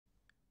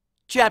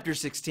Chapter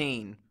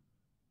 16.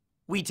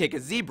 We take a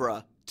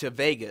zebra to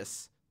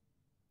Vegas.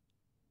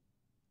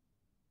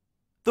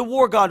 The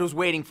war god was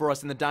waiting for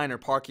us in the diner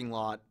parking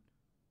lot.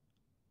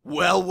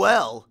 "Well,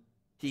 well,"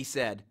 he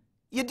said.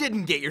 "You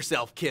didn't get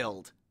yourself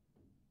killed."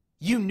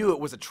 "You knew it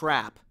was a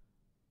trap,"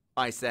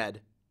 I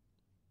said.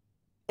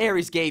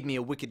 Ares gave me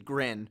a wicked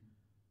grin.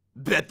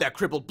 "Bet that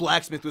crippled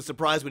blacksmith was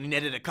surprised when he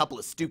netted a couple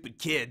of stupid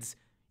kids.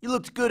 You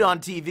looked good on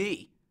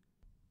TV."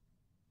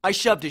 I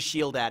shoved his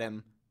shield at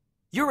him.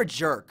 "You're a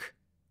jerk."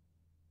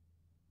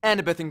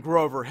 Annabeth and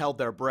Grover held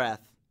their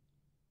breath.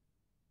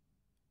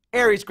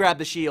 Ares grabbed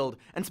the shield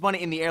and spun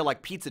it in the air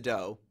like pizza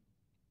dough.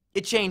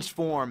 It changed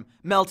form,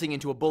 melting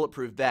into a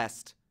bulletproof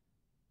vest.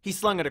 He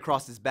slung it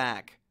across his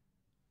back.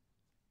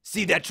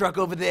 "See that truck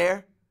over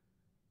there?"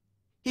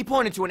 He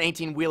pointed to an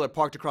 18-wheeler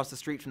parked across the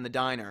street from the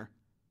diner.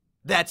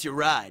 "That's your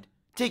ride.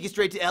 Take you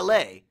straight to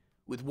LA,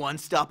 with one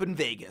stop in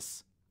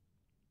Vegas."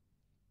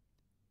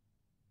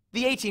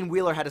 The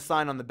 18-wheeler had a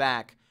sign on the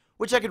back,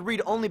 which I could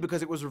read only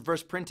because it was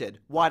reverse printed,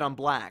 white on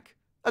black.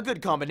 A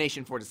good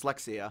combination for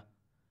dyslexia.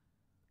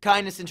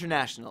 Kindness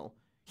International.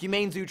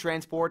 Humane Zoo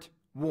Transport.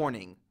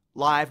 Warning.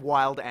 Live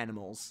wild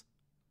animals.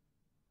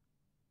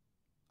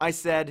 I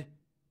said,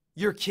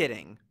 "You're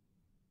kidding."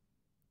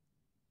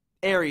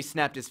 Ares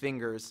snapped his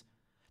fingers.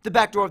 The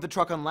back door of the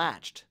truck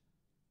unlatched.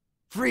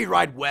 "Free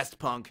ride west,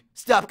 punk.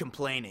 Stop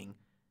complaining.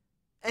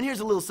 And here's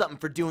a little something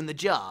for doing the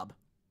job."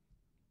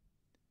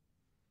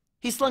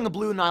 He slung a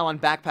blue nylon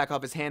backpack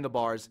off his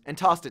handlebars and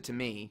tossed it to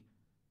me.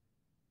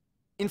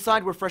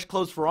 Inside were fresh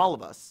clothes for all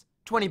of us,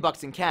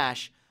 $20 in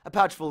cash, a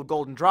pouch full of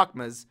golden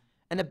drachmas,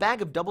 and a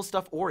bag of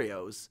double-stuffed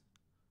Oreos.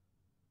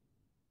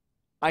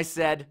 I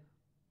said,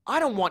 "I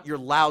don't want your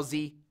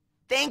lousy—"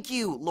 "Thank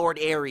you, Lord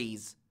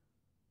Ares,"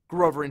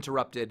 Grover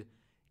interrupted,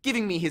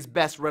 giving me his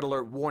best red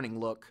alert warning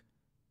look.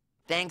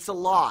 "Thanks a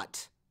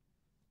lot."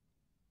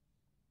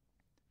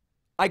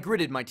 I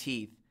gritted my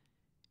teeth.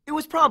 It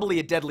was probably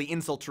a deadly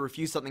insult to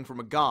refuse something from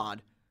a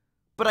god,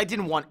 but I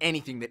didn't want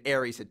anything that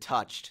Ares had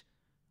touched.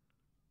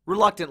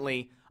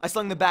 Reluctantly, I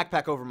slung the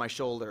backpack over my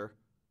shoulder.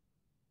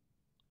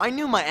 I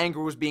knew my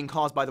anger was being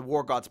caused by the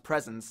war god's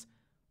presence,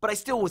 but I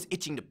still was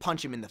itching to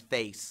punch him in the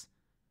face.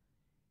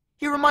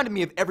 He reminded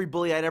me of every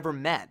bully I'd ever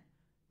met.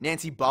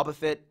 Nancy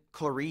Bobofit,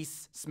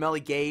 Clarice,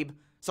 Smelly Gabe,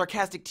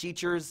 sarcastic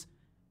teachers,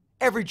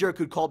 every jerk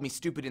who'd called me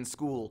stupid in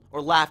school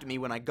or laughed at me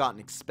when I'd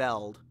gotten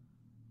expelled.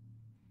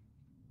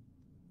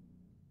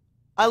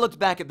 I looked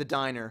back at the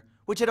diner,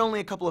 which had only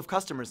a couple of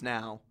customers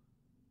now.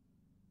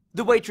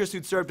 The waitress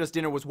who'd served us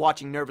dinner was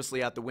watching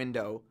nervously out the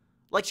window,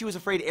 like she was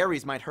afraid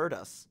Ares might hurt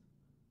us.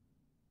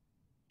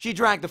 She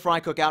dragged the fry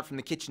cook out from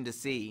the kitchen to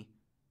see.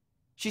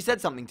 She said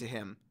something to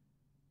him.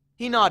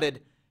 He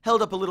nodded,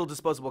 held up a little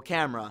disposable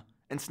camera,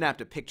 and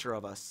snapped a picture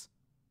of us.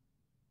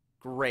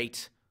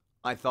 Great,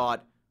 I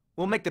thought.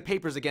 We'll make the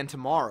papers again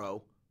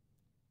tomorrow.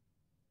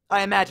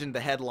 I imagined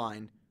the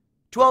headline.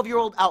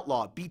 12-year-old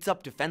outlaw beats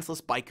up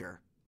defenseless biker.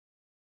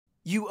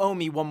 "You owe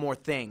me one more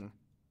thing,"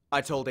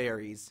 I told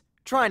Ares,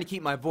 trying to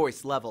keep my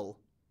voice level.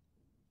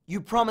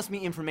 "You promised me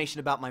information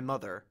about my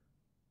mother."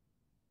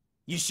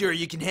 "You sure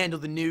you can handle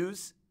the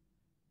news?"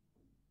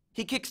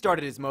 He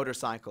kick-started his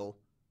motorcycle.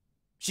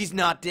 "She's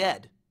not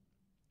dead."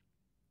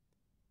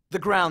 The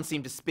ground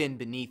seemed to spin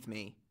beneath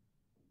me.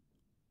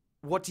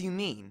 "What do you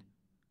mean?"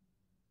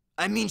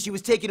 "I mean she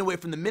was taken away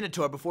from the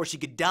Minotaur before she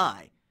could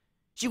die.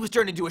 She was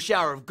turned into a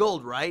shower of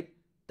gold, right?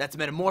 That's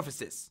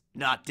metamorphosis,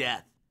 not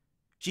death.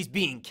 She's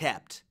being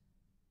kept."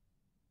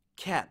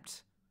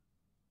 "Kept?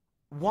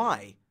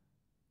 Why?"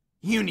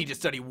 "You need to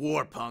study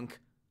war, punk.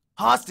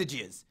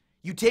 Hostages.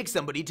 You take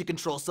somebody to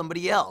control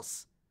somebody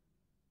else."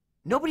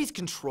 "Nobody's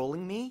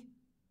controlling me."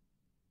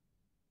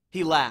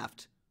 He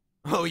laughed.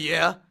 "Oh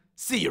yeah?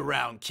 See you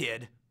around,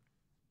 kid."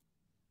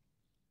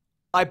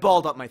 I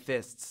balled up my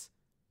fists.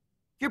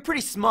 "You're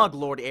pretty smug,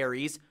 Lord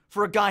Ares,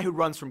 for a guy who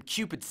runs from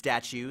Cupid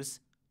statues."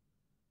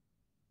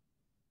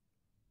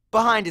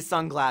 Behind his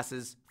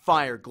sunglasses,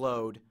 fire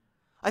glowed.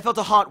 I felt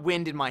a hot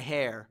wind in my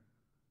hair.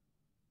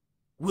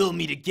 "We'll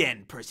meet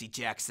again, Percy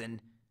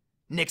Jackson.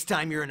 Next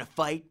time you're in a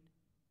fight,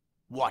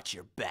 watch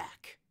your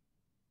back."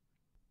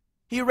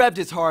 He revved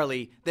his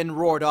Harley, then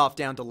roared off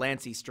down to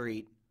Lancy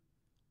Street.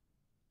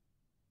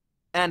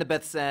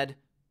 Annabeth said,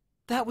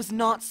 "That was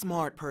not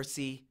smart,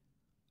 Percy."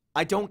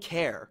 "I don't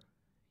care.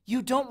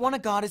 You don't want a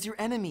god as your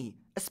enemy,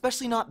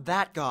 especially not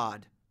that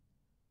god."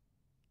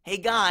 "Hey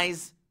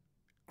guys,"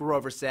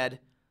 Grover said.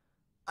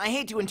 "I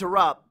hate to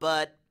interrupt,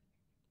 but..."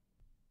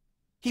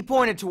 He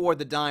pointed toward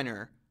the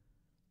diner.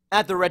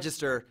 At the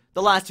register,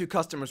 the last two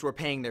customers were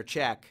paying their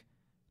check.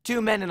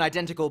 Two men in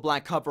identical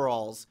black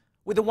coveralls,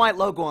 with a white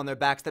logo on their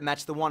backs that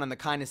matched the one on the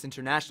Kindness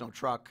International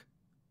truck.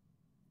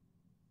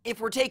 "If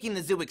we're taking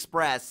the Zoo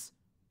Express,"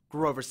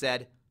 Grover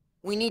said,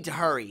 "we need to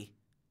hurry."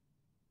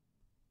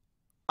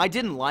 I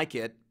didn't like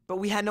it, but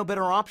we had no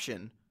better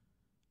option.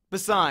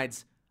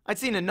 Besides, I'd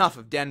seen enough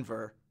of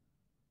Denver.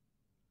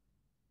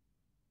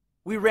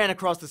 We ran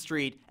across the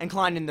street and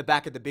climbed in the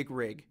back of the big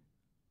rig,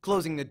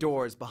 closing the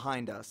doors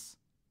behind us.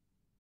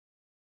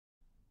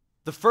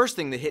 The first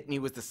thing that hit me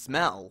was the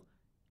smell.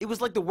 It was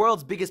like the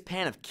world's biggest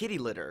pan of kitty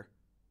litter.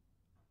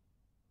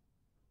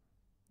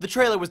 The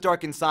trailer was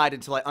dark inside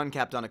until I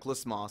uncapped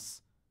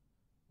Onychlusmos.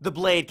 The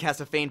blade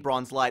cast a faint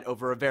bronze light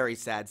over a very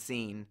sad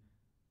scene.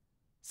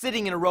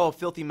 Sitting in a row of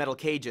filthy metal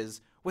cages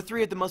were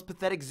three of the most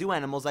pathetic zoo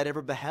animals I'd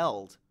ever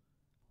beheld.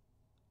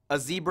 A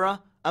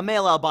zebra, a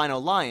male albino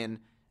lion,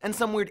 and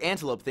some weird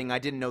antelope thing I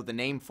didn't know the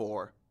name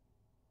for.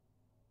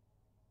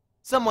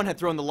 Someone had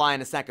thrown the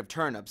lion a sack of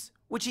turnips,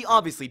 which he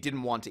obviously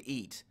didn't want to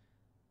eat.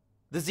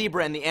 The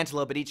zebra and the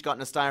antelope had each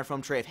gotten a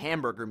styrofoam tray of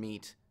hamburger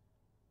meat.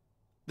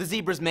 The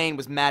zebra's mane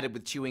was matted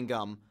with chewing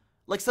gum,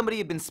 like somebody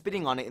had been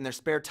spitting on it in their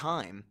spare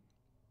time.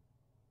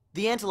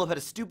 The antelope had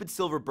a stupid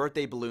silver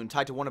birthday balloon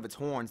tied to one of its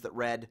horns that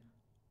read,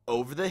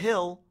 "Over the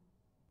hill."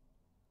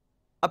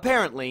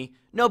 Apparently,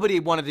 nobody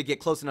wanted to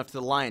get close enough to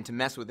the lion to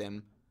mess with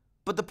him,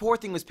 but the poor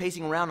thing was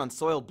pacing around on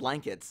soiled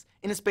blankets,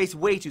 in a space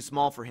way too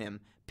small for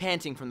him,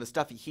 panting from the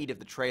stuffy heat of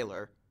the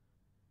trailer.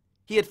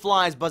 He had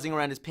flies buzzing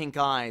around his pink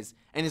eyes,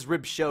 and his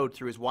ribs showed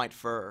through his white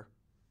fur.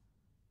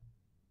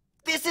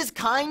 "This is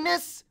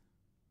kindness?"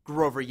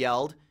 Grover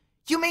yelled.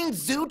 "You mean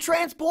zoo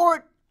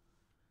transport?"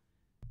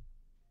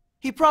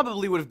 He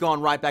probably would have gone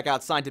right back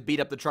outside to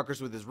beat up the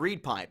truckers with his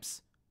reed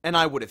pipes, and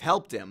I would have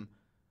helped him.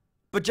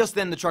 But just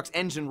then the truck's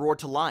engine roared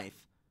to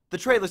life, the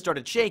trailer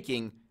started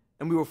shaking,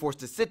 and we were forced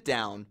to sit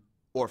down,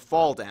 or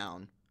fall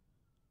down.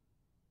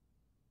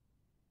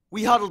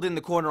 We huddled in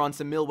the corner on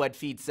some mill-wet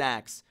feed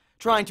sacks,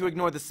 trying to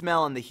ignore the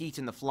smell and the heat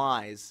and the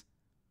flies.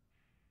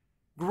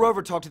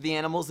 Grover talked to the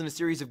animals in a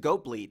series of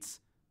goat bleats,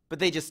 but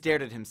they just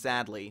stared at him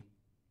sadly.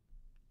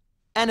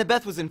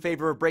 Annabeth was in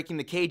favor of breaking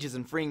the cages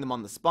and freeing them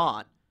on the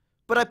spot,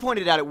 but I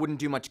pointed out it wouldn't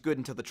do much good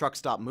until the truck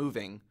stopped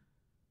moving.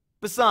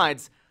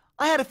 Besides,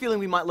 I had a feeling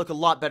we might look a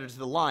lot better to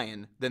the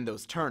lion than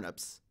those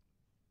turnips.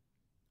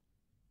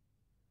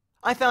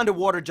 I found a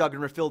water jug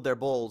and refilled their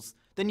bowls,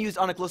 then used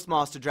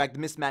Onychlusmos to drag the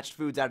mismatched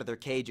foods out of their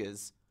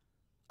cages.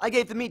 I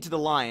gave the meat to the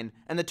lion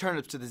and the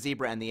turnips to the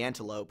zebra and the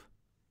antelope.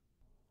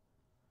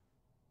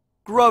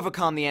 Grover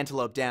calmed the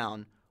antelope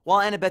down, while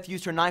Annabeth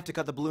used her knife to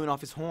cut the balloon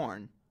off his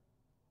horn.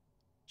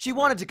 She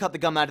wanted to cut the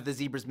gum out of the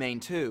zebra's mane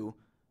too,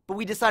 but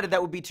we decided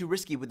that would be too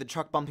risky with the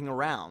truck bumping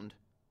around.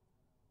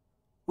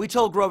 We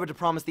told Grover to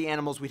promise the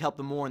animals we'd help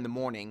them more in the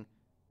morning,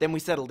 then we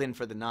settled in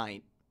for the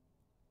night.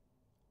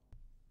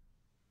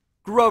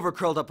 Grover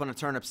curled up on a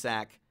turnip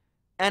sack.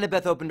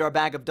 Annabeth opened our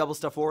bag of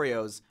double-stuffed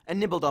Oreos and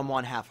nibbled on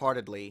one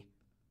half-heartedly.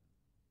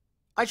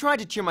 I tried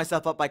to cheer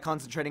myself up by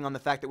concentrating on the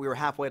fact that we were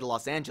halfway to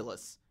Los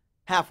Angeles,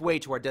 halfway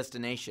to our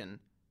destination.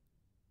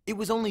 It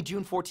was only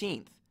June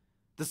 14th.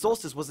 The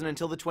solstice wasn't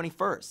until the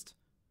 21st.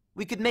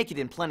 We could make it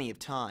in plenty of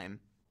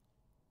time.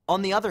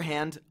 On the other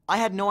hand, I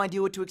had no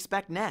idea what to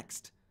expect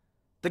next.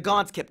 The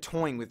gods kept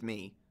toying with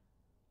me.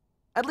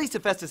 At least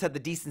Hephaestus had the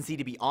decency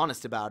to be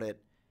honest about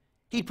it.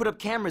 He'd put up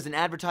cameras and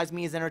advertise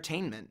me as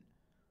entertainment.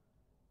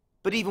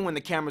 But even when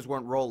the cameras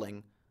weren't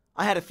rolling,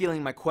 I had a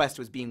feeling my quest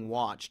was being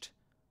watched.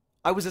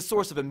 I was a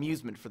source of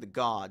amusement for the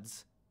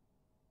gods.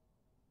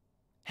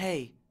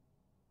 "Hey,"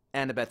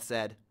 Annabeth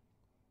said.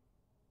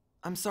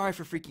 "I'm sorry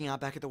for freaking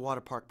out back at the water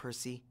park,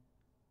 Percy."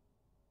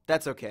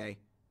 "That's okay.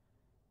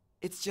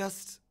 It's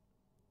just..."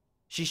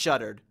 She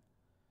shuddered.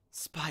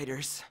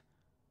 "Spiders."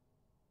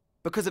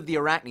 Because of the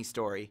Arachne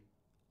story,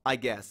 I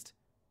guessed.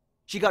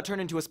 She got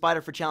turned into a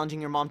spider for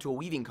challenging your mom to a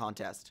weaving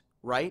contest,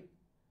 right?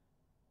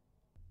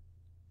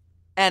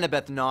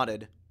 Annabeth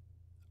nodded.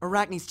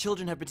 "Arachne's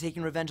children have been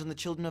taking revenge on the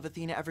children of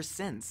Athena ever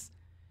since.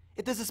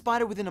 If there's a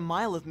spider within a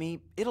mile of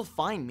me, it'll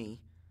find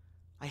me.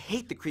 I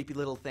hate the creepy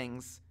little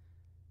things.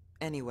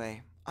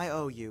 Anyway, I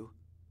owe you."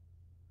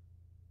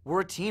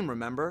 "We're a team,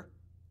 remember?"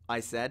 I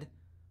said.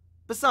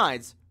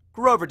 "Besides,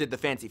 Grover did the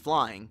fancy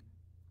flying."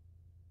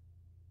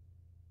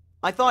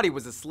 I thought he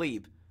was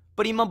asleep,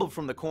 but he mumbled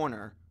from the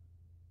corner.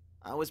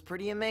 "I was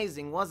pretty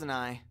amazing, wasn't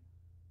I?"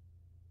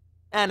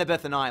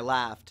 Annabeth and I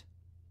laughed.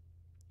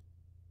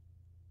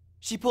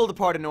 She pulled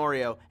apart an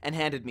Oreo and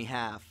handed me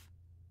half.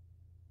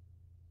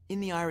 "In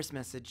the iris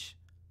message,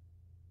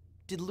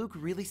 did Luke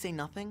really say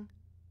nothing?"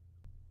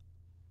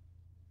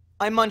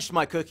 I munched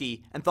my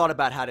cookie and thought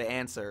about how to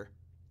answer.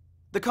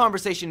 The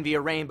conversation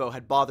via Rainbow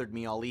had bothered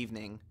me all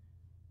evening.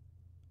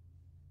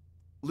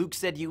 "Luke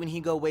said you and he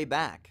go way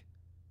back.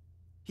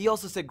 He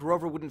also said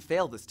Grover wouldn't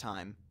fail this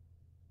time.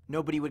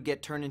 Nobody would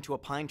get turned into a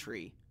pine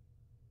tree."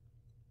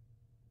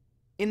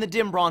 In the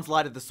dim bronze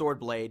light of the sword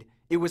blade,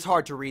 it was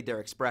hard to read their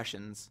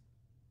expressions.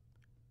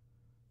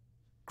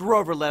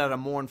 Grover let out a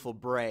mournful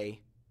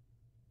bray.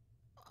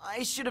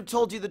 "I should have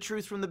told you the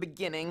truth from the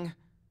beginning."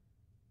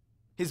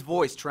 His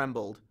voice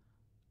trembled.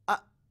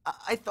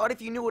 I thought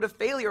if you knew what a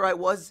failure I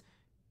was,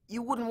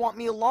 you wouldn't want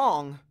me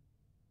along."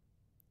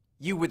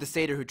 "You were the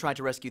satyr who tried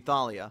to rescue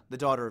Thalia, the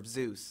daughter of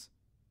Zeus."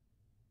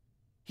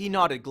 He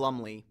nodded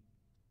glumly.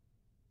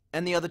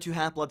 "And the other two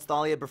half-bloods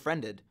Thalia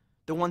befriended,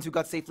 the ones who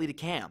got safely to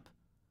camp."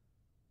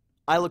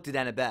 I looked at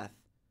Annabeth.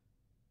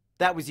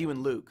 "That was you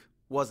and Luke,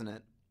 wasn't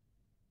it?"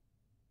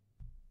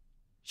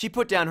 She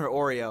put down her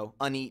Oreo,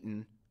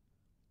 uneaten.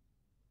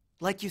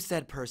 "Like you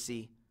said,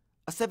 Percy,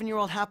 a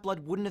 7-year-old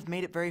half-blood wouldn't have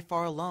made it very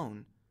far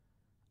alone.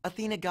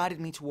 Athena guided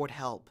me toward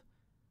help.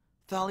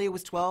 Thalia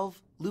was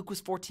 12, Luke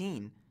was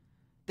 14.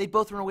 They'd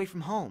both run away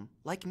from home,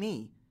 like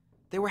me.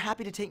 They were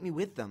happy to take me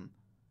with them.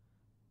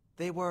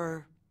 They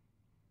were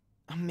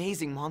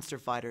amazing monster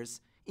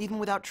fighters, even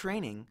without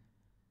training.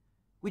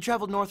 We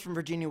traveled north from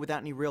Virginia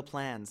without any real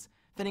plans,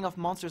 fending off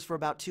monsters for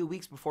about 2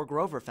 weeks before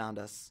Grover found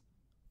us.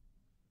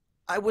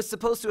 I was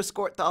supposed to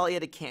escort Thalia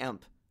to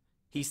camp,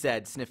 he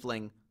said,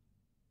 sniffling.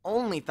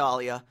 Only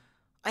Thalia.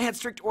 I had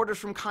strict orders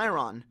from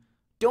Chiron.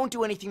 Don't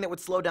do anything that would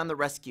slow down the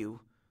rescue.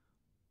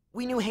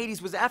 We knew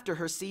Hades was after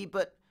her, see,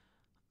 but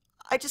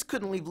I just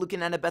couldn't leave Luke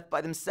and Annabeth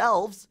by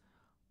themselves.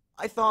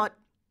 I thought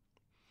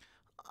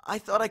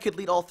I could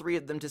lead all three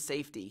of them to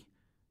safety.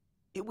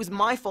 It was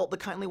my fault the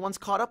kindly ones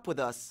caught up with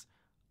us.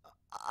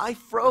 I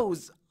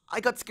froze. I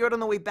got scared on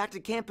the way back to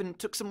camp and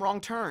took some wrong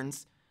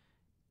turns.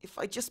 If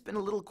I'd just been a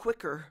little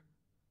quicker.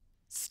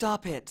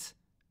 Stop it,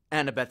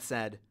 Annabeth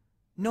said.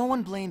 No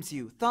one blames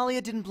you.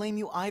 Thalia didn't blame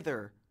you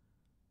either.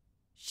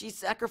 She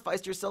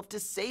sacrificed herself to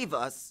save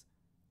us,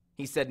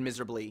 he said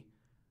miserably.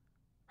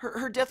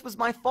 Her death was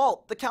my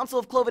fault. The Council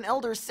of Cloven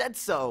Elders said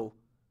so.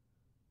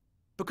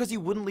 Because you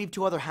wouldn't leave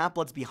two other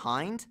half-bloods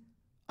behind?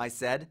 I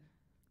said.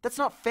 That's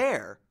not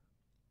fair.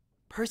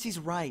 Percy's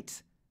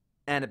right,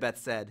 Annabeth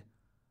said.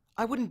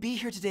 I wouldn't be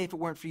here today if it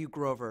weren't for you,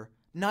 Grover.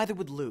 Neither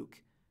would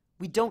Luke.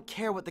 We don't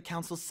care what the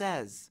Council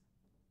says.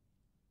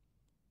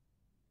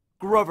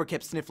 Grover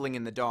kept sniffling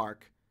in the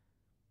dark.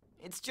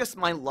 It's just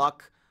my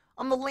luck.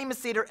 I'm the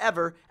lamest satyr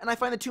ever, and I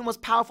find the two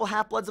most powerful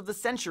half-bloods of the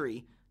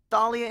century,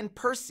 Thalia and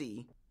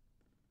Percy.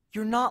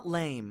 You're not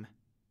lame,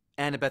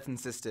 Annabeth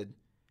insisted.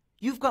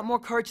 You've got more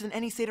courage than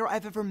any satyr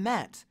I've ever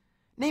met.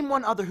 Name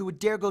one other who would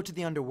dare go to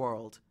the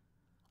underworld.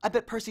 I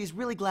bet Percy is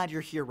really glad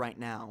you're here right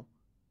now.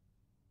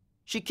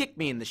 She kicked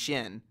me in the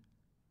shin.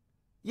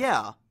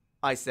 Yeah,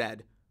 I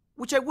said,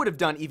 which I would have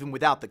done even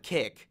without the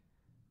kick.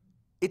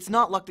 It's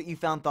not luck that you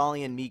found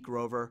Thalia and me,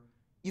 Grover.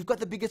 You've got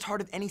the biggest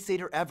heart of any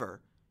satyr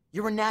ever.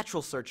 You're a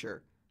natural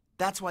searcher.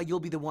 That's why you'll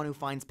be the one who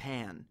finds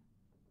Pan.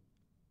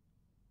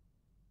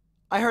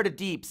 I heard a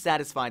deep,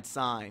 satisfied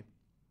sigh.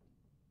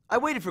 I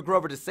waited for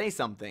Grover to say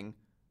something,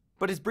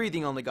 but his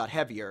breathing only got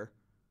heavier.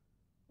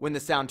 When the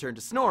sound turned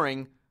to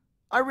snoring,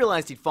 I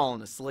realized he'd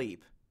fallen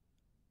asleep.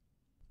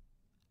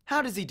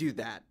 How does he do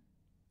that?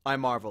 I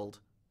marveled.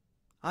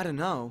 I don't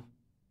know,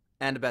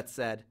 Annabeth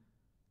said.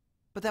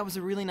 But that was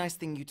a really nice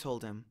thing you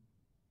told him.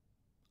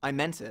 I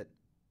meant it.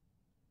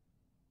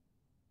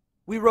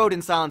 We rode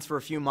in silence for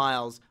a few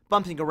miles,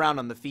 bumping around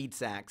on the feed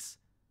sacks.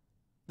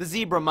 The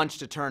zebra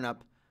munched a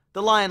turnip.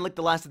 The lion licked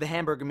the last of the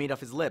hamburger meat off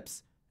his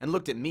lips and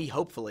looked at me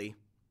hopefully.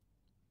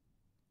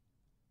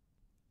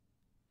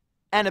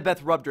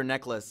 Annabeth rubbed her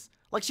necklace,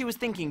 like she was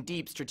thinking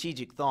deep,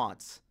 strategic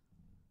thoughts.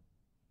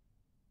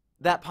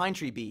 That pine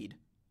tree bead,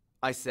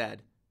 I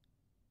said.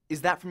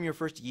 Is that from your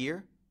first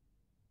year?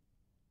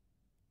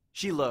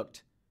 She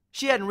looked.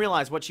 She hadn't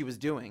realized what she was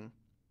doing.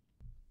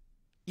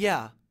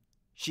 Yeah,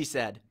 she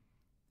said.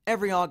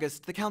 Every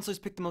August, the counselors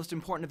pick the most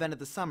important event of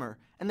the summer,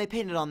 and they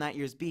paint it on that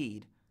year's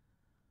bead.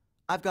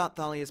 I've got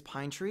Thalia's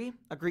pine tree,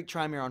 a Greek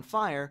trimere on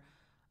fire,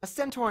 a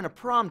centaur in a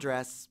prom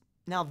dress.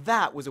 Now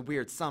that was a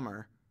weird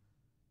summer.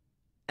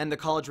 And the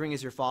college ring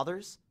is your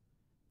father's?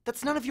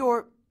 That's none of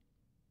your...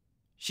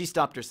 She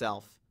stopped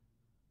herself.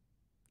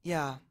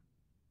 Yeah,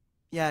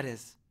 it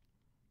is.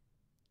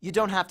 You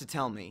don't have to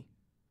tell me.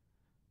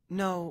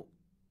 No,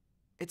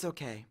 it's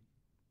okay.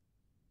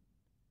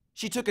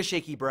 She took a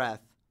shaky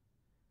breath.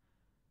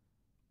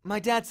 My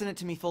dad sent it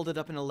to me folded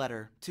up in a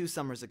letter 2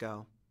 summers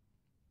ago.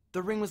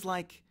 The ring was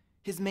like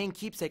his main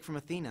keepsake from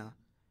Athena.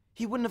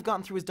 He wouldn't have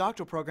gotten through his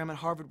doctoral program at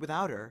Harvard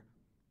without her.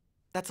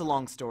 That's a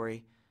long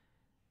story.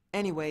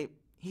 Anyway,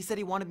 he said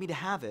he wanted me to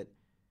have it.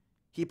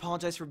 He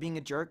apologized for being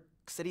a jerk,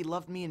 said he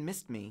loved me and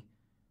missed me.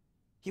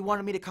 He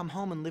wanted me to come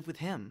home and live with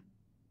him.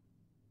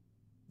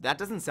 That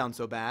doesn't sound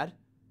so bad.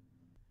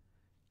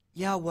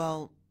 Yeah,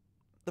 well,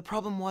 the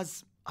problem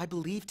was I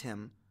believed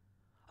him.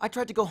 I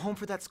tried to go home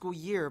for that school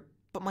year,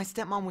 but my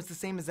stepmom was the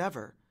same as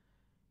ever.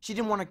 She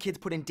didn't want her kids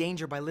put in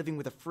danger by living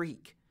with a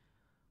freak.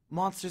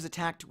 Monsters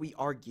attacked, we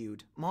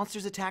argued.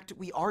 Monsters attacked,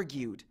 we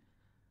argued.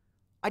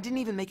 I didn't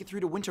even make it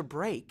through to winter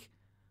break.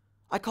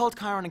 I called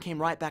Chiron and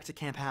came right back to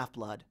Camp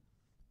Half-Blood.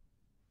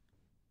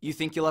 You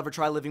think you'll ever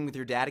try living with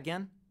your dad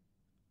again?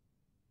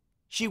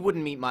 She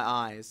wouldn't meet my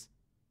eyes.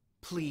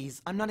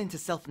 Please, I'm not into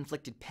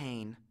self-inflicted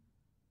pain.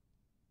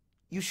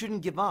 You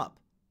shouldn't give up,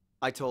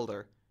 I told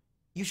her.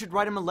 You should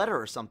write him a letter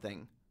or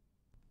something.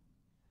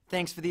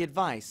 Thanks for the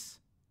advice,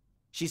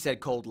 she said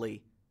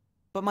coldly.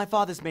 But my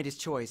father's made his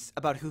choice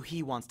about who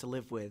he wants to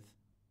live with.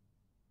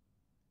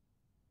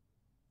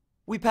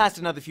 We passed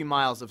another few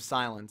miles of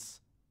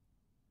silence.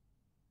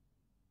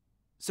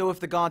 So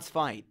if the gods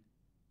fight,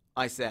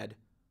 I said,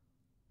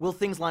 will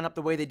things line up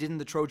the way they did in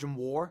the Trojan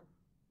War?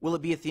 Will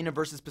it be Athena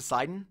versus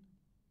Poseidon?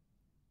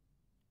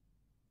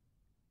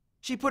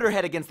 She put her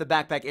head against the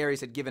backpack Ares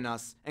had given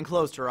us and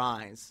closed her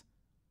eyes.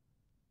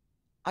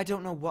 I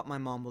don't know what my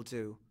mom will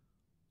do.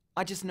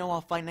 I just know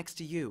I'll fight next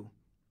to you.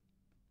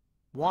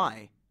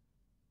 Why?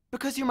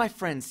 Because you're my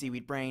friend,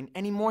 Seaweed Brain.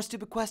 Any more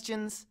stupid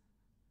questions?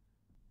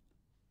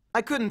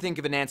 I couldn't think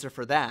of an answer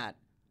for that.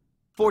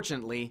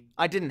 Fortunately,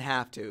 I didn't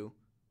have to.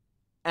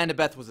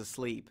 Annabeth was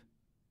asleep.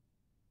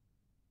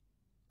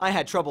 I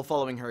had trouble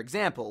following her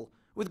example,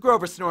 with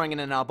Grover snoring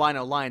and an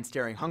albino lion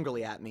staring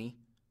hungrily at me.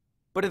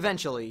 But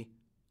eventually,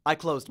 I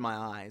closed my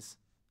eyes.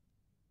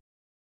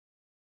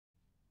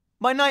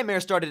 My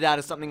nightmare started out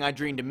as something I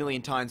dreamed a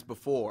million times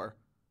before.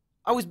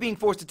 I was being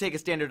forced to take a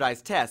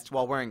standardized test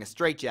while wearing a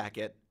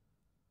straitjacket.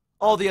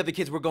 All the other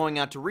kids were going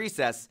out to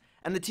recess,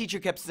 and the teacher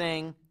kept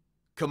saying,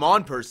 "Come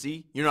on,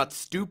 Percy, you're not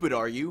stupid,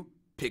 are you?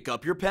 Pick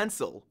up your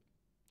pencil."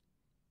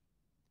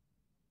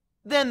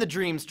 Then the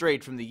dream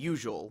strayed from the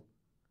usual.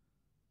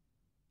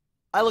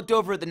 I looked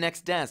over at the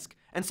next desk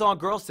and saw a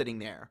girl sitting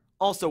there,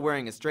 also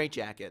wearing a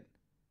straitjacket.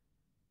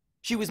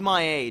 She was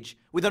my age,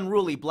 with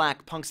unruly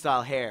black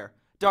punk-style hair,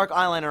 dark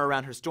eyeliner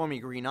around her stormy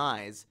green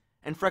eyes,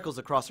 and freckles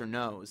across her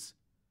nose.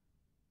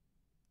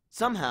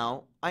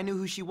 Somehow, I knew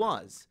who she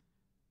was.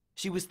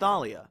 She was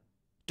Thalia,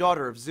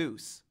 daughter of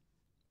Zeus.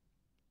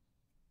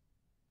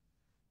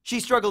 She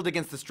struggled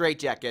against the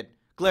straitjacket,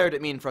 glared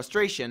at me in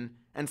frustration,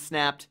 and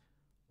snapped,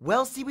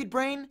 "Well, Seaweed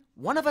Brain,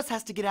 one of us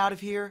has to get out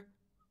of here."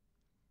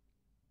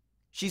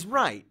 She's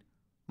right,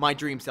 my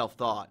dream self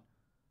thought.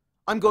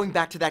 I'm going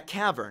back to that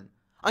cavern.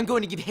 I'm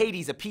going to give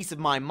Hades a piece of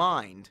my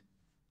mind.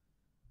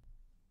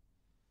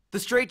 The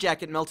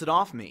straitjacket melted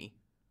off me.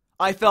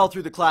 I fell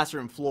through the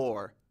classroom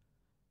floor.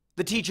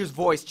 The teacher's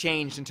voice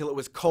changed until it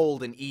was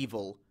cold and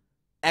evil,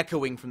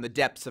 echoing from the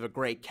depths of a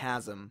great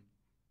chasm.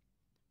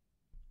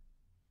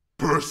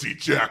 "Percy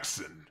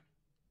Jackson,"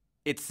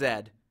 it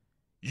said.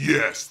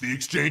 "Yes, the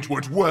exchange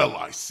went well,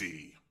 I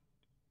see."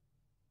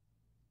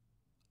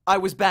 I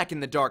was back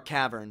in the dark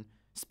cavern,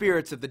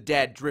 spirits of the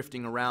dead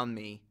drifting around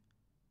me.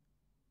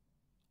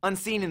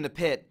 Unseen in the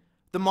pit,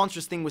 the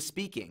monstrous thing was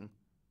speaking,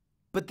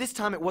 but this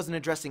time it wasn't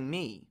addressing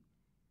me.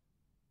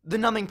 The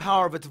numbing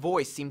power of its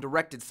voice seemed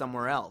directed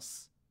somewhere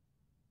else.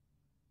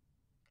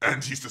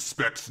 "And he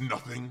suspects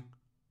nothing?"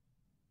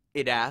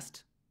 it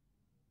asked.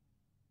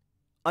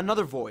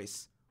 Another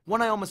voice,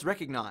 one I almost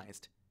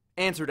recognized,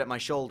 answered at my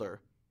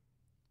shoulder.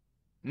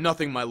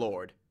 "Nothing, my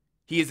lord.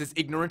 He is as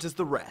ignorant as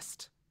the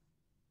rest."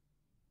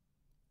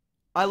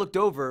 I looked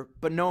over,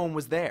 but no one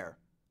was there.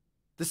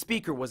 The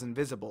speaker was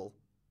invisible.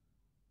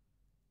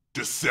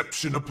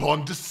 "Deception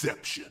upon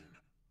deception,"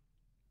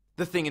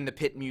 the thing in the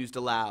pit mused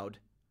aloud.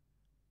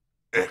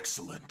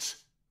 "Excellent."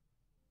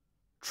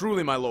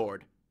 "Truly, my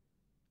lord,"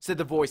 said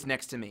the voice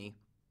next to me.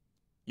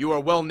 "You are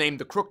well named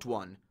the Crooked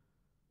One.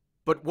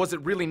 But was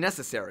it really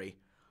necessary?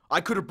 I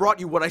could have brought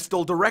you what I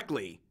stole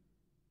directly."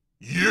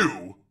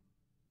 "You?"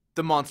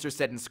 the monster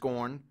said in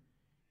scorn.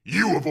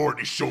 "You have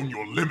already shown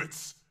your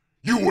limits.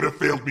 You would have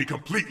failed me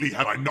completely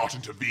had I not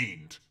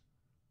intervened."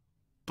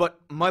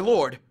 "But, my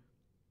lord—"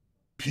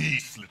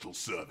 "Peace, little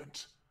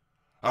servant.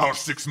 Our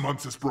 6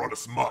 months has brought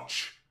us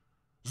much.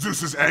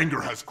 Zeus's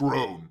anger has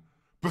grown.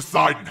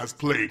 Poseidon has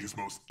played his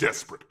most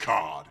desperate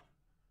card.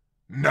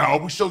 Now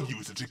we shall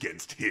use it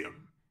against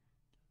him.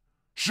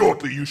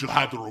 Shortly you shall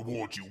have the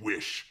reward you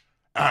wish,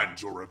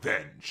 and your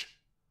revenge.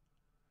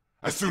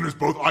 As soon as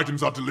both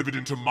items are delivered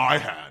into my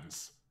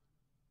hands.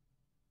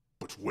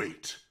 But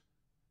wait.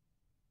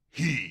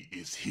 He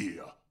is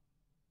here."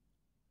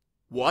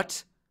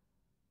 "What?"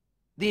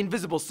 The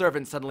invisible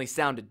servant suddenly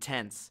sounded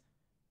tense.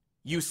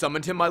 "You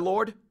summoned him, my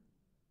lord?"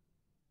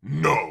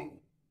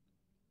 "No."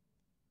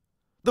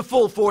 The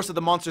full force of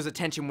the monster's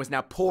attention was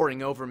now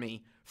pouring over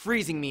me,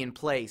 freezing me in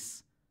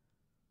place.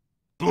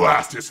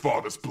 "Blast his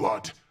father's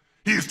blood!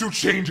 He is too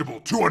changeable,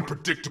 too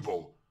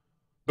unpredictable.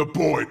 The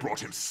boy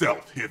brought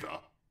himself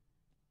hither."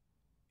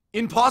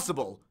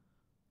 "Impossible!"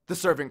 the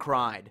servant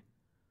cried.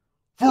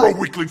 "For a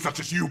weakling such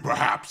as you,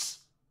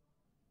 perhaps,"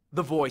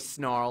 the voice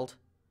snarled.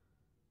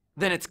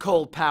 Then its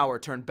cold power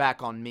turned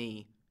back on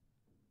me.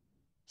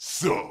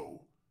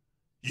 "So,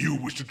 you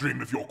wish to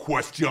dream of your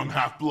quest, young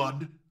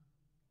half-blood?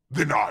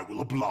 Then I will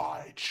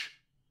oblige."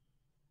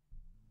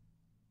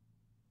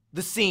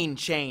 The scene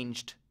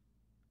changed.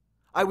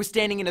 I was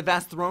standing in a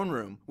vast throne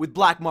room with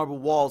black marble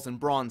walls and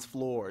bronze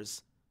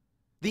floors.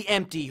 The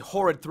empty,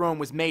 horrid throne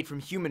was made from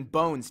human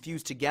bones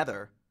fused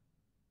together.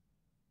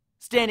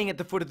 Standing at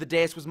the foot of the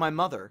dais was my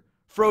mother,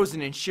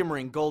 frozen in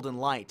shimmering golden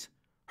light,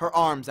 her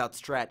arms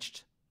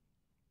outstretched.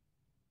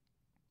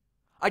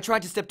 I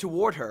tried to step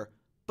toward her,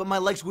 but my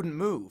legs wouldn't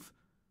move.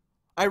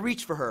 I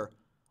reached for her,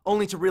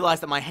 only to realize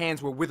that my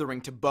hands were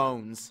withering to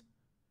bones.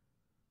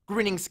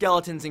 Grinning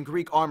skeletons in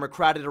Greek armor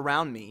crowded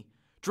around me,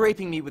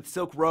 draping me with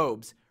silk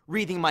robes,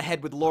 wreathing my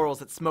head with laurels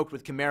that smoked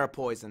with chimera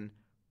poison,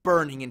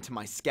 burning into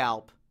my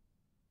scalp.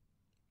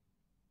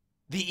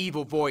 The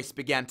evil voice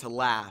began to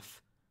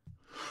laugh.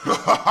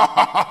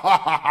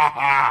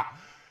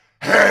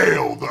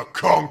 "Hail the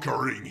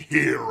conquering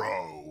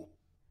hero!"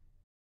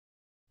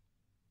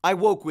 I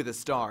woke with a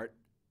start.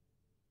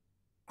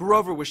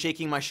 Grover was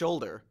shaking my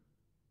shoulder.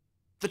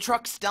 "The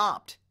truck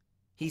stopped,"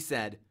 he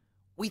said.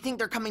 "We think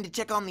they're coming to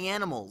check on the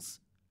animals."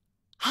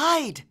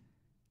 "Hide!"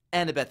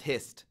 Annabeth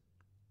hissed.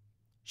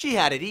 She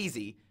had it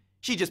easy.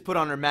 She just put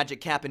on her magic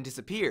cap and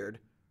disappeared.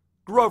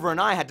 Grover and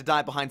I had to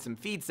dive behind some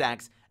feed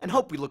sacks and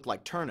hope we looked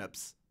like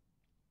turnips.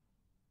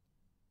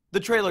 The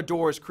trailer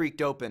doors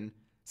creaked open.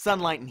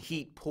 Sunlight and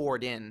heat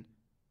poured in.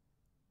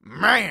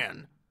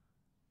 "Man,"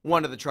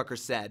 one of the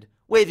truckers said,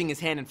 waving his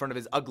hand in front of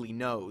his ugly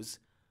nose.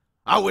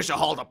 "I wish I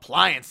hauled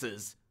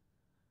appliances."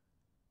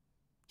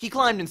 He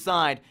climbed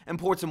inside and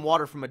poured some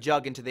water from a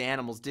jug into the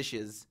animal's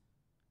dishes.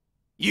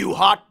 "You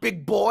hot,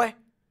 big boy?"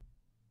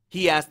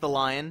 he asked the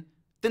lion,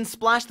 then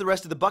splashed the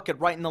rest of the bucket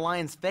right in the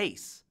lion's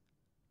face.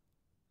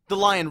 The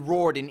lion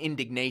roared in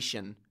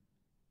indignation.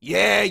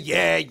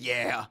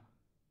 Yeah,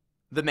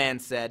 the man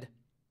said.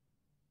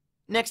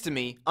 Next to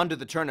me, under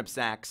the turnip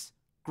sacks,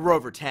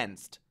 Grover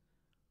tensed.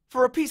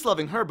 For a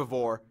peace-loving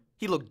herbivore,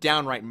 he looked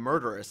downright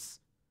murderous.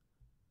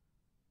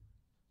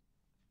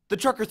 The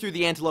trucker threw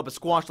the antelope a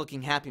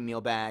squash-looking Happy Meal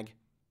bag.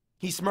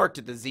 He smirked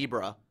at the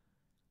zebra.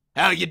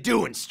 "How you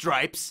doing,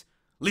 Stripes?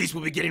 Least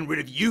we'll be getting rid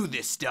of you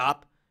this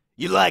stop.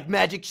 You like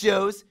magic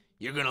shows?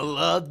 You're gonna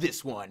love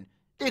this one.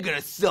 They're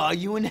gonna saw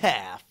you in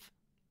half."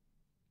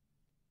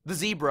 The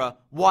zebra,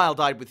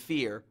 wild-eyed with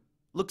fear,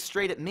 looked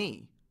straight at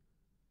me.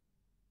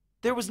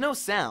 There was no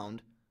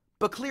sound,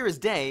 but clear as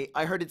day,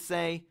 I heard it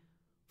say,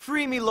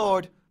 "Free me,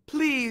 Lord,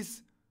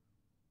 please."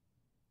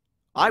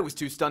 I was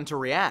too stunned to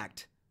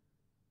react.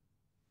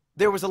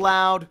 There was a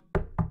loud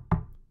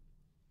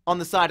on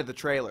the side of the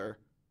trailer.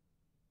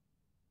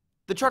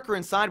 The trucker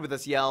inside with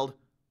us yelled,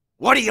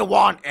 "What do you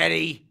want,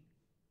 Eddie?"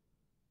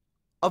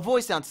 A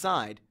voice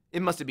outside,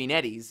 it must have been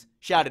Eddie's,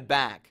 shouted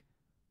back,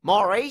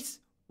 "Maurice,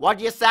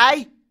 what'd you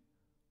say?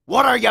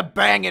 What are you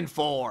banging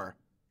for?"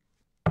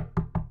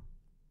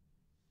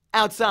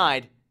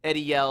 Outside,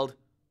 Eddie yelled,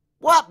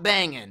 "What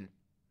banging?"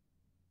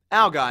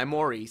 Our guy,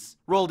 Maurice,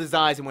 rolled his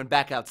eyes and went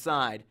back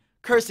outside,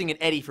 cursing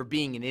at Eddie for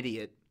being an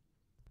idiot.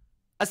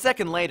 A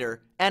second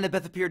later,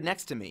 Annabeth appeared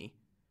next to me.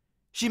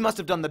 She must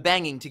have done the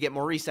banging to get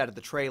Maurice out of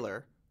the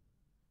trailer.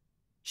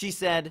 She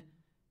said,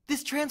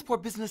 "This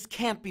transport business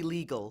can't be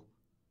legal."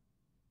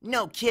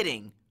 "No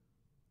kidding,"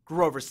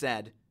 Grover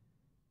said.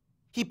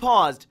 He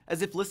paused,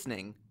 as if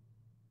listening.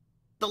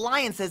 "The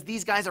lion says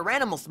these guys are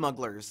animal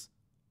smugglers."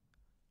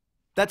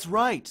 "That's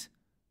right,"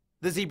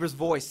 the zebra's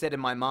voice said in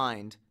my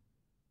mind.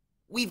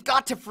 "We've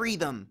got to free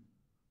them,"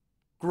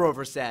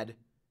 Grover said.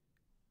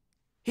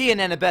 He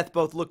and Annabeth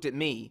both looked at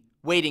me,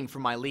 waiting for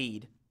my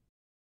lead.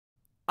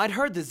 I'd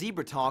heard the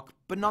zebra talk,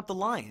 but not the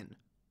lion.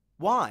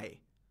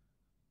 Why?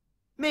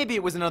 Maybe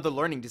it was another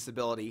learning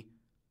disability.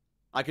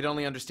 I could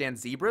only understand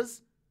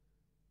zebras?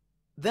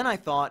 Then I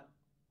thought,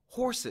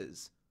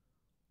 horses.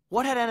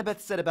 What had Annabeth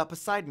said about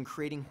Poseidon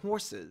creating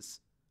horses?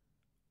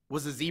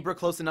 Was a zebra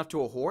close enough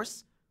to a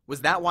horse?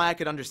 Was that why I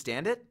could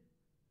understand it?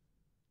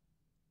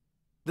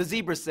 The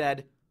zebra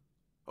said,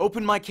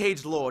 "Open my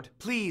cage, Lord.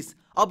 Please,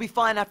 I'll be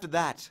fine after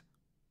that."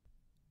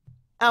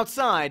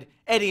 Outside,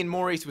 Eddie and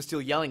Maurice were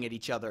still yelling at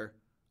each other,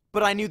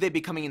 but I knew they'd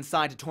be coming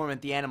inside to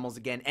torment the animals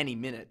again any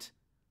minute.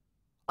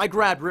 I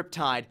grabbed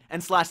Riptide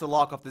and slashed the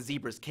lock off the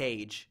zebra's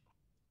cage.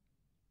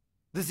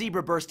 The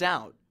zebra burst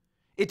out.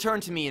 It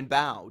turned to me and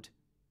bowed.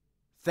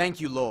 "Thank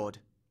you, Lord."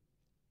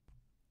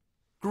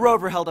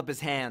 Grover held up his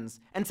hands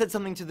and said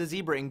something to the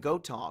zebra in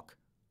goat talk,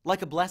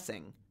 like a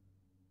blessing.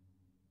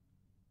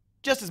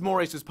 Just as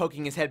Maurice was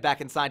poking his head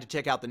back inside to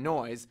check out the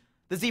noise,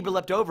 the zebra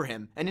leapt over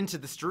him and into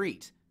the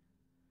street.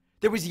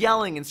 There was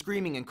yelling and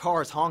screaming and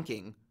cars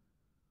honking.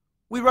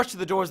 We rushed to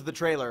the doors of the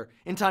trailer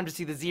in time to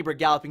see the zebra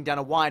galloping down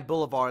a wide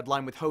boulevard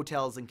lined with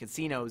hotels and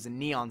casinos and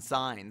neon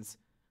signs.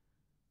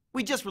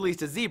 We just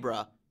released a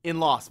zebra in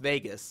Las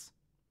Vegas.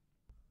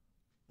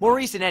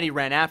 Maurice and Eddie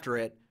ran after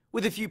it,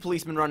 with a few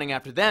policemen running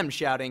after them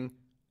shouting,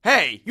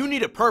 "Hey, you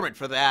need a permit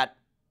for that."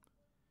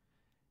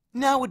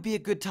 "Now would be a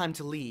good time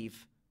to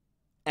leave,"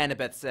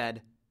 Annabeth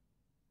said.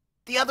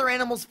 "The other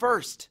animals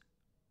first,"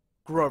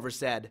 Grover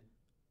said.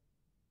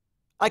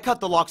 I cut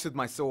the locks with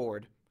my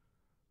sword.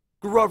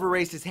 Grover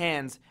raised his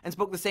hands and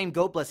spoke the same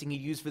goat blessing he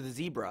used for the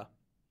zebra.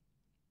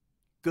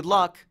 "Good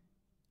luck,"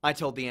 I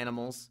told the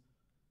animals.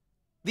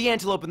 The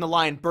antelope and the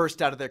lion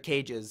burst out of their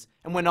cages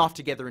and went off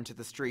together into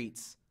the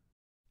streets.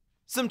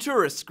 Some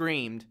tourists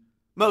screamed.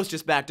 Most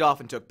just backed off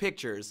and took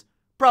pictures,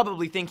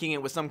 probably thinking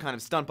it was some kind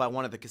of stunt by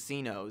one of the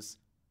casinos.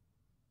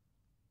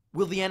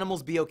 "Will the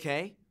animals be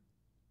okay?"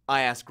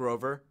 I asked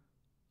Grover.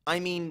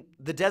 "I mean,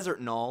 the desert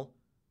and all."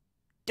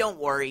 "Don't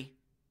worry,"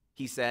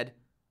 he said.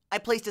 "I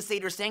placed a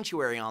satyr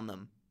sanctuary on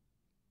them."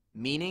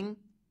 "Meaning?"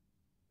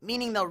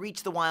 "Meaning they'll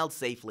reach the wild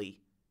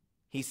safely,"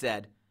 he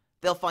said.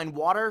 "They'll find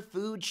water,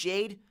 food,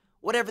 shade,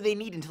 whatever they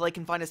need until they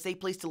can find a safe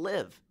place to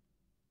live."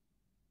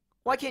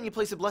 "Why can't you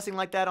place a blessing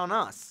like that on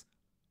us?"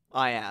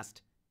 I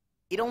asked.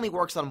 "It only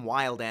works on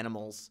wild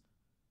animals."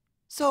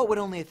 "So it would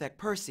only affect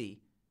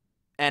Percy,"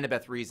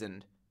 Annabeth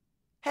reasoned.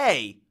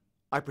 "Hey,"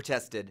 I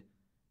protested.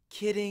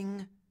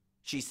 "Kidding,"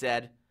 she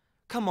said.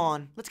 "Come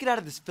on, let's get out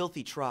of this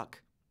filthy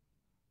truck."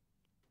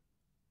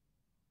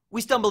 We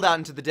stumbled out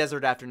into the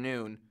desert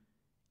afternoon.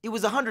 It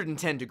was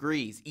 110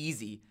 degrees,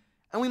 easy,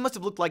 and we must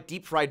have looked like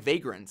deep-fried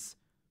vagrants,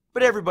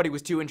 but everybody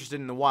was too interested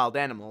in the wild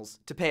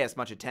animals to pay us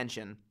much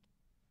attention.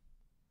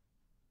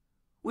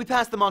 We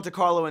passed the Monte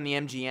Carlo and the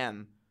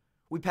MGM.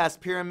 We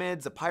passed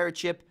pyramids, a pirate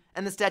ship,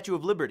 and the Statue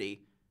of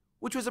Liberty,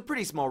 which was a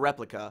pretty small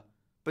replica,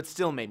 but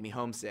still made me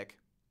homesick.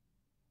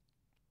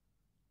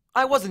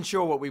 I wasn't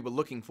sure what we were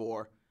looking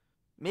for.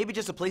 Maybe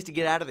just a place to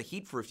get out of the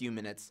heat for a few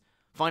minutes,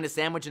 find a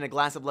sandwich and a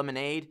glass of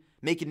lemonade,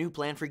 make a new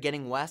plan for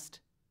getting west.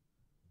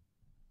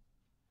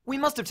 We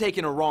must have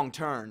taken a wrong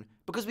turn,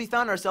 because we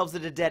found ourselves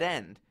at a dead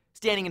end,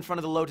 standing in front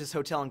of the Lotus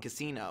Hotel and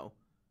Casino.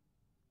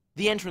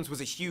 The entrance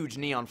was a huge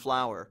neon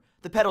flower,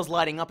 the petals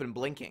lighting up and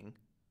blinking.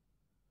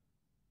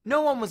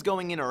 No one was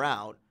going in or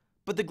out,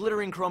 but the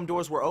glittering chrome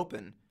doors were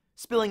open,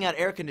 spilling out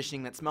air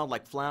conditioning that smelled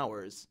like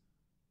flowers.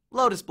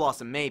 Lotus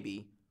blossom,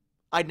 maybe.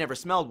 I'd never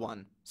smelled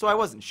one, so I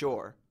wasn't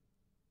sure.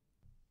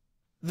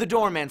 The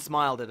doorman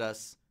smiled at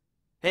us.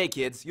 "Hey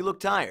kids, you look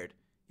tired.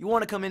 You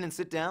want to come in and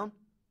sit down?"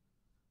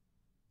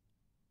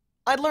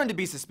 I'd learned to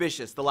be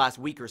suspicious the last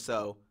week or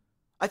so.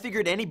 I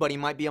figured anybody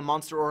might be a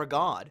monster or a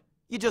god.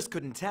 You just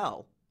couldn't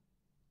tell.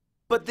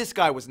 But this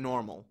guy was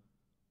normal.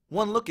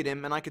 One look at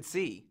him and I could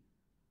see.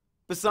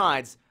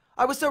 Besides,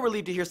 I was so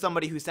relieved to hear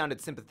somebody who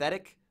sounded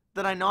sympathetic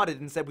that I nodded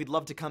and said we'd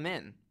love to come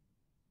in.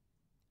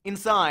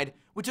 Inside,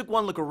 we took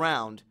one look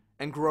around,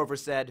 and Grover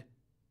said,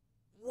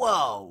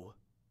 "Whoa."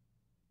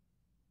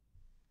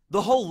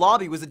 The whole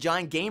lobby was a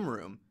giant game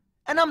room,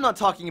 and I'm not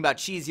talking about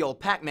cheesy old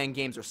Pac-Man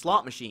games or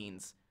slot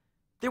machines.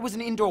 There was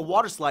an indoor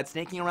water slide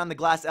snaking around the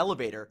glass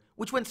elevator,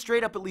 which went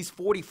straight up at least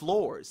 40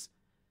 floors.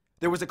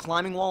 There was a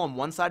climbing wall on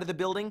one side of the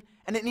building,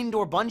 and an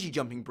indoor bungee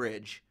jumping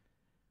bridge.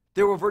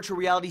 There were virtual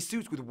reality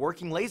suits with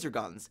working laser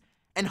guns,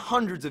 and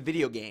hundreds of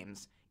video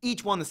games,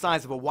 each one the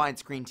size of a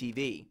widescreen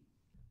TV.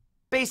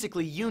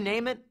 Basically, you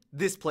name it,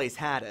 this place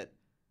had it.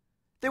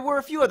 There were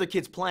a few other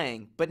kids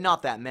playing, but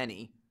not that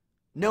many.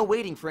 No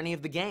waiting for any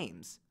of the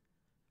games.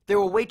 There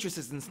were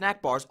waitresses and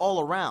snack bars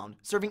all around,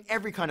 serving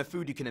every kind of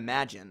food you can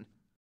imagine.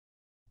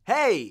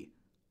 "Hey!"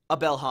 a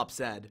bellhop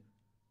said.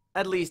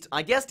 At least,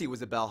 I guessed he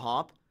was a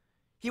bellhop.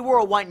 He wore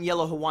a white and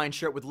yellow Hawaiian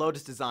shirt with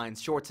Lotus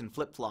designs, shorts, and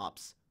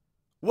flip-flops.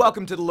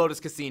 "Welcome to the Lotus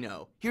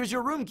Casino. Here's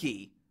your room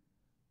key."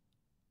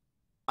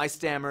 I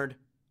stammered,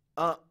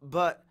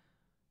 but...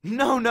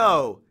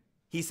 No,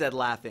 he said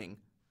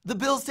laughing. "The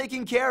bill's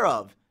taken care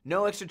of.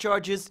 No extra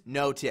charges,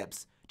 no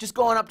tips. Just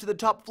go on up to the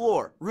top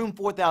floor, room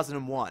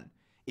 4001.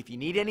 If you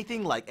need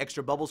anything like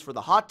extra bubbles for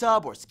the hot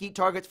tub or skeet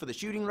targets for the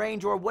shooting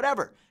range or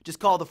whatever, just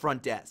call the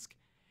front desk.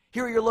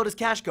 Here are your Lotus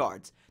cash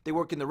cards. They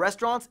work in the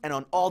restaurants and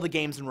on all the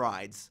games and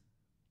rides."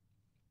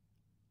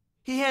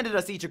 He handed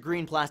us each a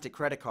green plastic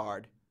credit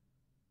card.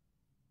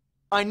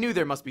 I knew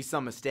there must be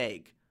some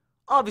mistake.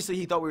 Obviously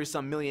he thought we were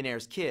some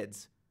millionaire's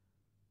kids.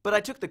 But I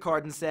took the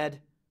card and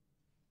said,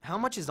 "How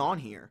much is on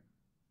here?"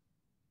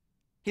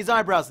 His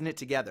eyebrows knit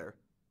together.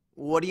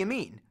 "What do you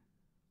mean?"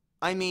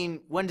 "I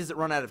mean, when does it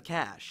run out of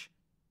cash?"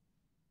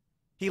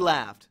 He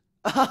laughed.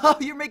 "Oh,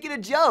 you're making a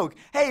joke!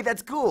 Hey,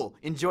 that's cool!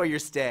 Enjoy your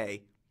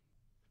stay."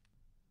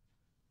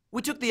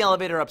 We took the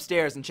elevator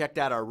upstairs and checked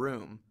out our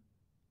room.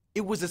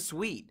 It was a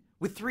suite,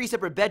 with 3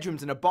 separate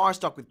bedrooms and a bar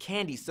stocked with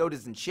candy,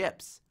 sodas, and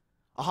chips.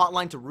 A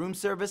hotline to room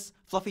service,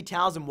 fluffy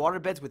towels and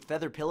waterbeds with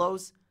feather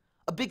pillows,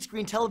 a big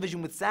screen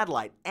television with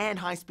satellite and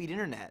high-speed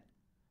internet.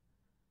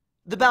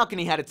 The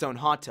balcony had its own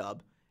hot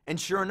tub, and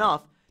sure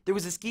enough, there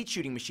was a skeet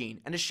shooting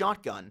machine and a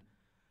shotgun,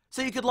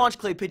 so you could launch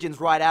clay pigeons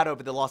right out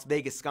over the Las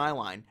Vegas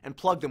skyline and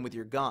plug them with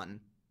your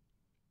gun.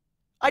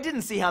 I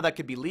didn't see how that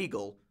could be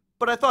legal,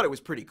 but I thought it was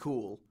pretty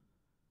cool.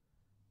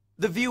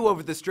 The view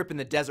over the strip in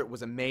the desert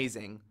was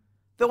amazing,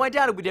 though I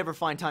doubted we'd ever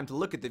find time to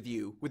look at the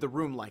view with a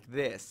room like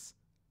this.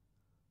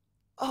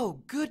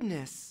 "Oh,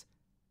 goodness,"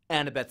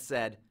 Annabeth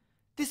said.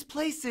 "This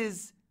place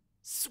is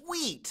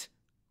sweet,"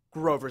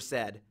 Grover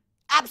said.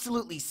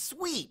 "Absolutely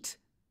sweet."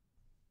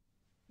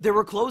 There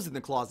were clothes in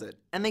the closet,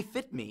 and they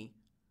fit me.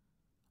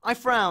 I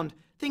frowned,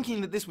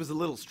 thinking that this was a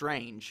little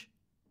strange.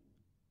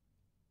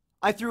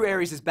 I threw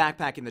Aries'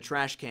 backpack in the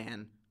trash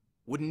can.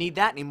 Wouldn't need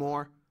that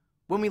anymore.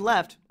 When we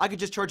left, I could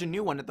just charge a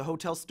new one at the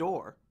hotel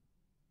store.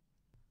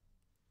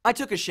 I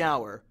took a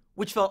shower,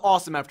 which felt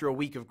awesome after a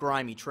week of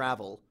grimy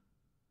travel.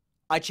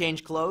 I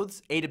changed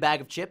clothes, ate a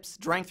bag of chips,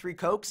 drank 3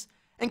 Cokes,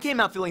 and came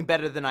out feeling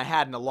better than I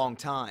had in a long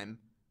time.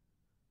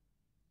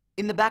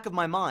 In the back of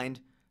my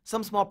mind,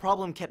 some small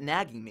problem kept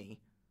nagging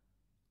me.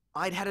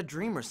 I'd had a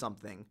dream or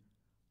something.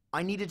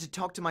 I needed to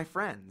talk to my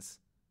friends.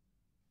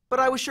 But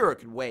I was sure it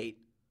could wait.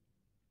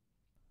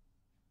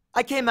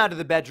 I came out of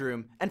the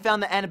bedroom and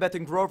found that Annabeth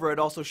and Grover had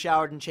also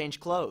showered and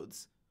changed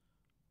clothes.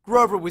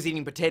 Grover was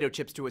eating potato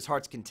chips to his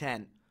heart's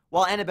content,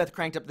 while Annabeth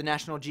cranked up the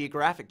National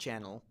Geographic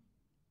channel.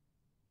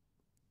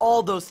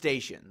 "All those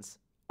stations,"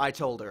 I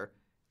told her,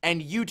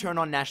 "and you turn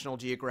on National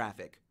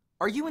Geographic.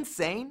 Are you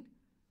insane?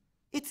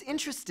 It's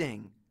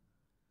interesting."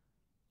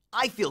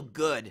 "I feel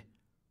good,"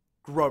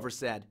 Grover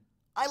said.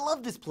 "I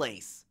love this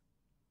place."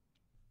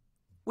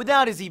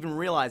 Without his even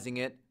realizing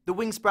it, the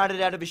wing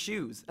sprouted out of his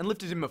shoes and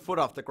lifted him a foot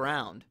off the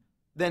ground,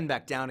 then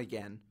back down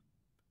again.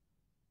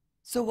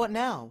 "So what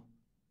now?"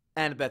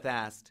 Annabeth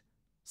asked.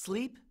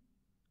 "Sleep?"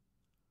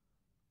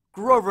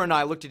 Grover and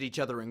I looked at each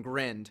other and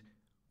grinned.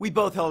 We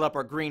both held up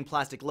our green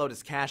plastic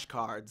Lotus cash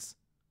cards.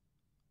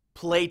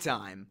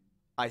 Playtime,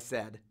 I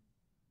said.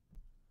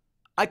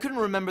 I couldn't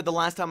remember the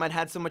last time I'd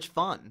had so much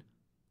fun.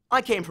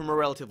 I came from a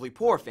relatively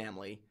poor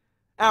family.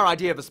 Our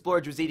idea of a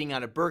splurge was eating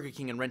out at Burger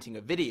King and renting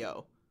a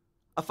video.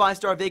 A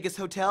 5-star Vegas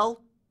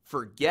hotel?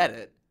 Forget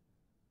it.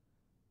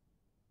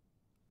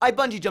 I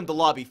bungee jumped the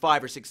lobby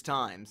 5 or 6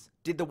 times,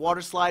 did the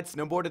water slide,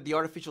 snowboarded the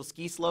artificial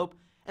ski slope,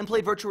 and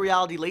played virtual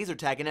reality laser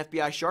tag and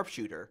FBI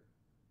sharpshooter.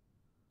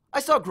 I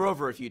saw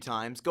Grover a few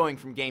times, going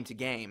from game to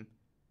game.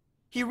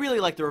 He really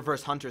liked the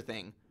reverse hunter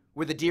thing,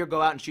 where the deer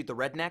go out and shoot the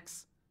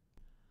rednecks.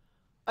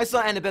 I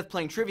saw Annabeth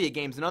playing trivia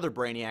games and other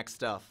brainiac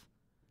stuff.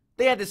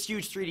 They had this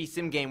huge 3D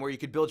sim game where you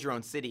could build your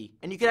own city,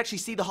 and you could actually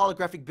see the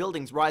holographic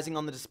buildings rising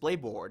on the display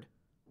board.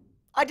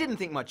 I didn't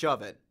think much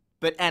of it,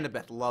 but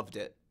Annabeth loved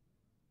it.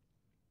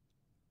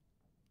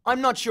 I'm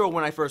not sure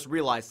when I first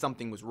realized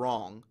something was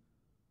wrong.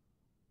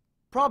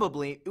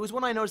 Probably, it was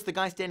when I noticed the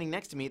guy standing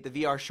next to me at the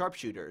VR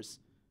sharpshooters.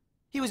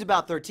 He was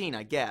about 13,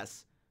 I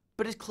guess,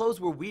 but his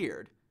clothes were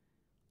weird.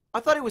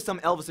 I thought he was some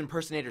Elvis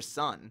impersonator's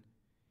son.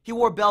 He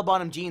wore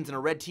bell-bottom jeans and a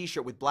red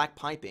t-shirt with black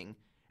piping,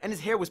 and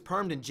his hair was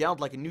permed and gelled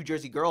like a New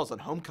Jersey girl's on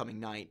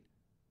homecoming night.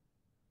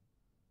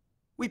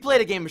 We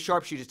played a game of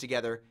sharpshooters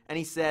together, and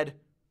he said,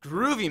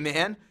 "Groovy,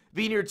 man.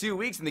 Been here 2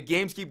 weeks and the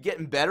games keep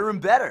getting better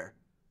and better."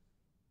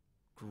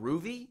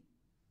 Groovy?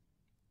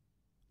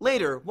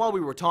 Later, while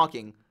we were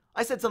talking,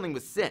 I said something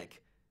was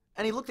sick,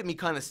 and he looked at me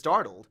kind of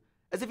startled,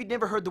 as if he'd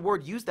never heard the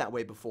word used that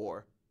way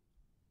before.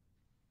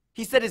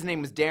 He said his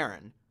name was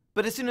Darren,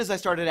 but as soon as I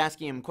started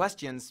asking him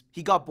questions,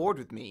 he got bored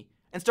with me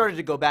and started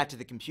to go back to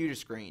the computer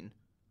screen.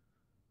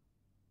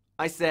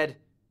 I said,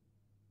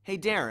 "Hey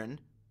Darren."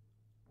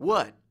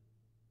 "What?"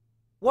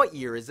 "What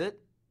year is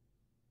it?"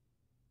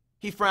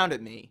 He frowned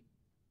at me.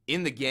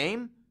 "In the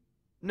game?"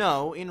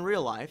 "No, in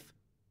real life."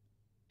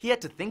 He had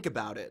to think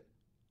about it.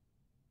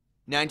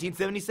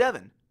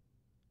 1977.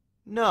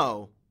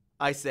 "No,"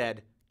 I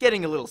said,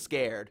 getting a little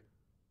scared.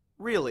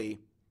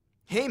 "Really?"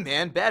 "Hey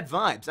man, bad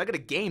vibes. I got a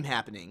game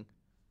happening."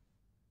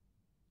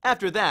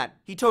 After that,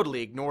 he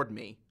totally ignored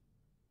me.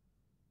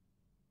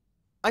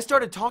 I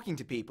started talking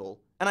to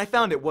people, and I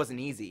found it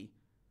wasn't easy.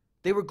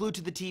 They were glued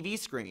to the TV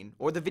screen,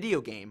 or the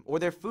video game, or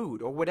their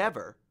food, or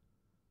whatever.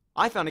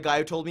 I found a guy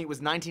who told me it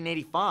was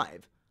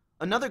 1985.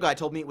 Another guy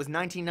told me it was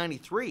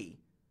 1993.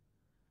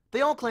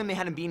 They all claimed they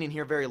hadn't been in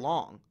here very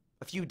long.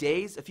 A few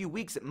days, a few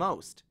weeks at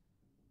most.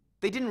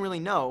 They didn't really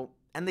know,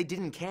 and they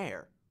didn't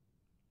care.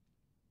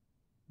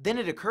 Then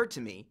it occurred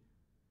to me,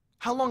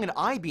 how long had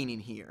I been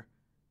in here?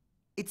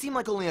 It seemed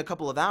like only a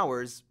couple of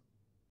hours,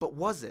 but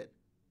was it?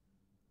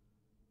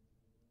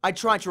 I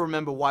tried to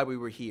remember why we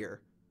were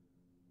here.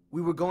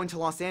 We were going to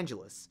Los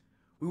Angeles.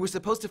 We were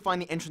supposed to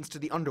find the entrance to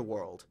the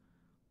underworld.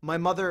 My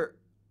mother...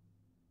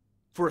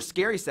 For a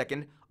scary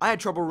second, I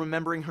had trouble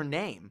remembering her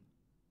name.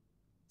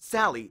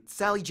 Sally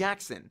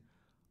Jackson.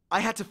 I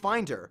had to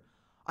find her.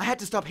 I had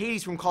to stop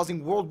Hades from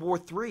causing World War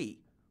III.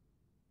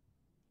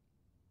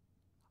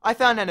 I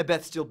found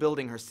Annabeth still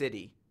building her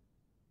city.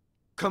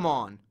 "Come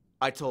on,"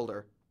 I told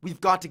her.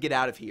 "We've got to get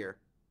out of here."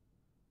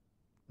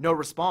 No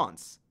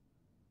response.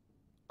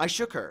 I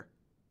shook her.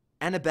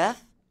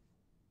 "Annabeth?"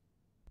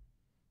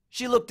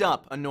 She looked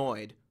up,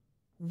 annoyed.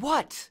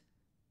 "What?"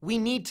 "We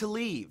need to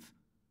leave."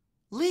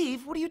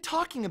 "Leave? What are you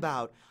talking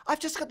about? I've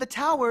just got the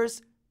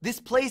towers."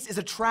 "This place is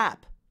a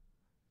trap."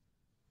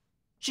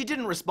 She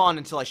didn't respond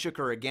until I shook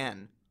her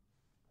again.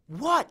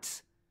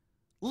 "What?"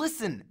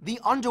 "Listen, the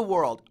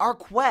underworld, our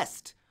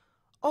quest."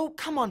 "Oh,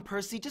 come on,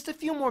 Percy, just a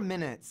few more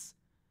minutes."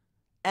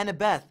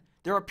 "Annabeth,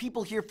 there are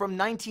people here from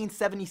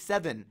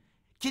 1977.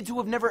 Kids who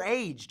have never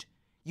aged.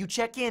 You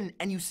check in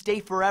and you stay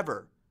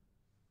forever."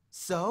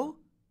 "So?"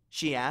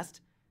 she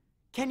asked.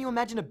 "Can you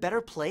imagine a better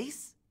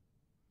place?"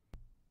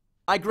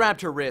 I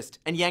grabbed her wrist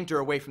and yanked her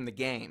away from the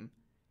game.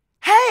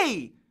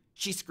 "Hey!"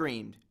 she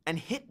screamed and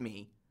hit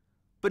me.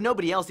 But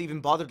nobody else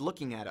even bothered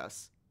looking at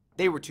us.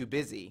 They were too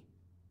busy.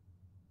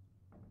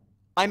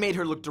 I made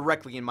her look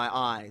directly in my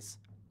eyes.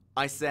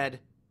 I said,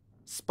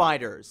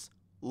 "Spiders.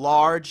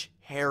 Large,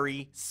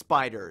 hairy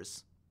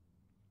spiders."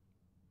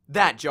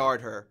 That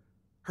jarred her.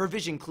 Her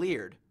vision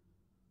cleared.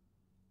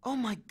 "Oh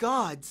my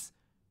gods,"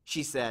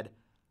 she said.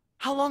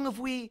 "How long have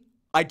we—"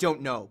 "I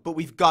don't know, but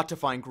we've got to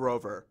find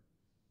Grover."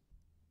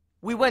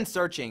 We went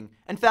searching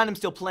and found him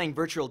still playing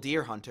Virtual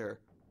Deer Hunter.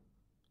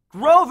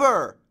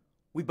 "Grover!"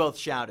 we both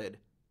shouted.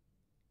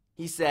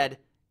 He said,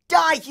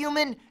 "Die,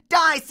 human!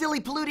 Die, silly,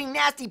 polluting,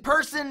 nasty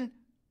person!"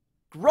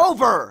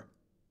 "Grover!"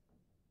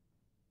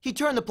 He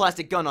turned the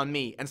plastic gun on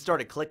me and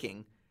started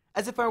clicking,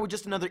 as if I were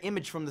just another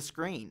image from the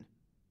screen.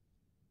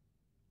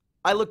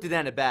 I looked at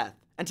Annabeth,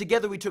 and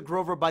together we took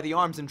Grover by the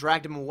arms and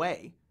dragged him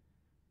away.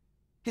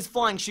 His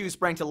flying shoes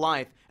sprang to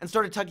life and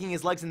started tugging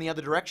his legs in the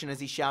other direction as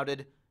he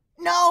shouted,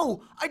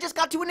 "No! I just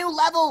got to a new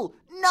level!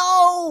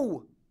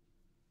 No!"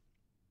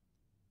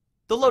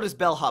 The Lotus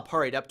bellhop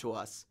hurried up to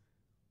us.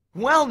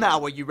 "Well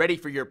now, are you ready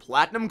for your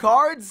platinum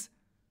cards?"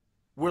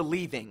 "We're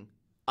leaving,"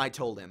 I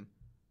told him.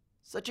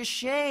 "Such a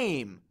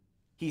shame,"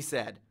 he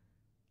said.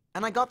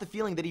 And I got the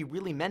feeling that he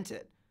really meant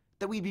it,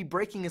 that we'd be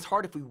breaking his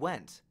heart if we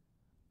went.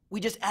 We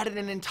just added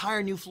an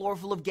entire new floor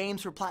full of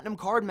games for Platinum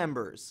Card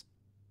members.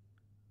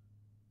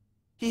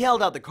 He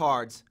held out the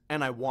cards,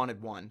 and I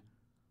wanted one.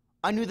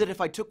 I knew that if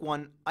I took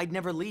one, I'd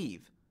never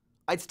leave.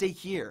 I'd stay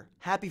here,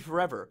 happy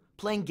forever,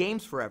 playing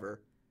games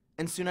forever,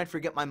 and soon I'd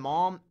forget my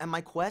mom and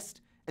my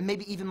quest, and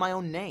maybe even my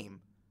own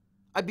name.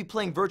 I'd be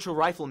playing Virtual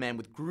Rifleman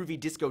with Groovy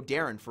Disco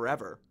Darren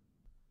forever.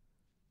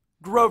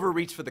 Grover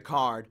reached for the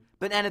card,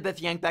 but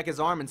Annabeth yanked back his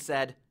arm and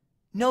said,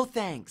 "No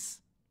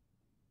thanks."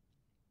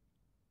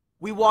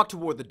 We walked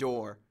toward the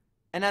door,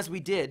 and as we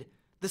did,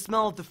 the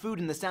smell of the food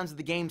and the sounds of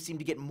the game seemed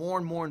to get more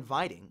and more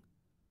inviting.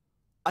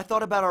 I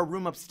thought about our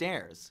room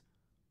upstairs.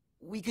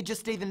 We could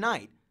just stay the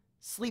night,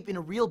 sleep in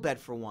a real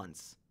bed for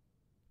once.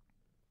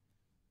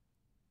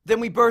 Then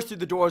we burst through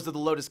the doors of the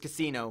Lotus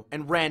Casino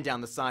and ran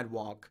down the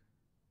sidewalk.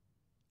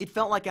 It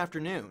felt like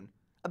afternoon,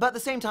 about the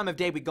same time of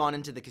day we'd gone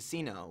into the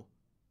casino.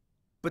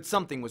 But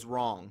something was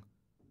wrong.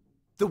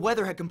 The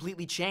weather had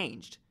completely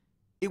changed.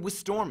 It was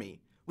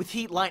stormy, with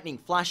heat lightning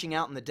flashing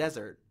out in the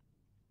desert.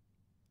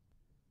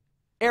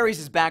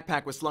 Ares'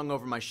 backpack was slung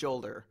over my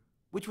shoulder,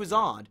 which was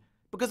odd,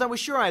 because I was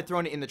sure I had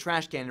thrown it in the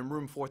trash can in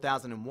room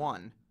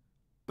 4001.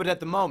 But at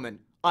the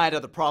moment, I had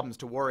other problems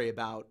to worry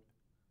about.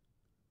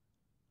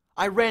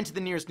 I ran to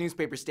the nearest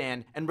newspaper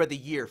stand and read the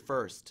year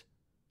first.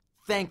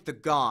 Thank the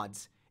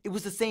gods, it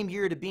was the same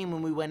year it had been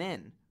when we went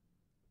in.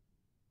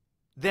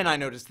 Then I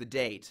noticed the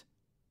date,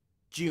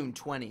 June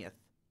 20th.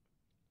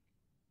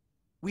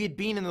 We had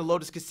been in the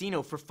Lotus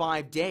Casino for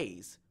 5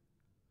 days.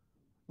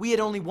 We had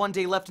only 1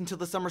 day left until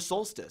the summer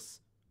solstice.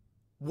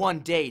 1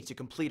 day to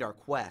complete our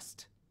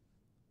quest.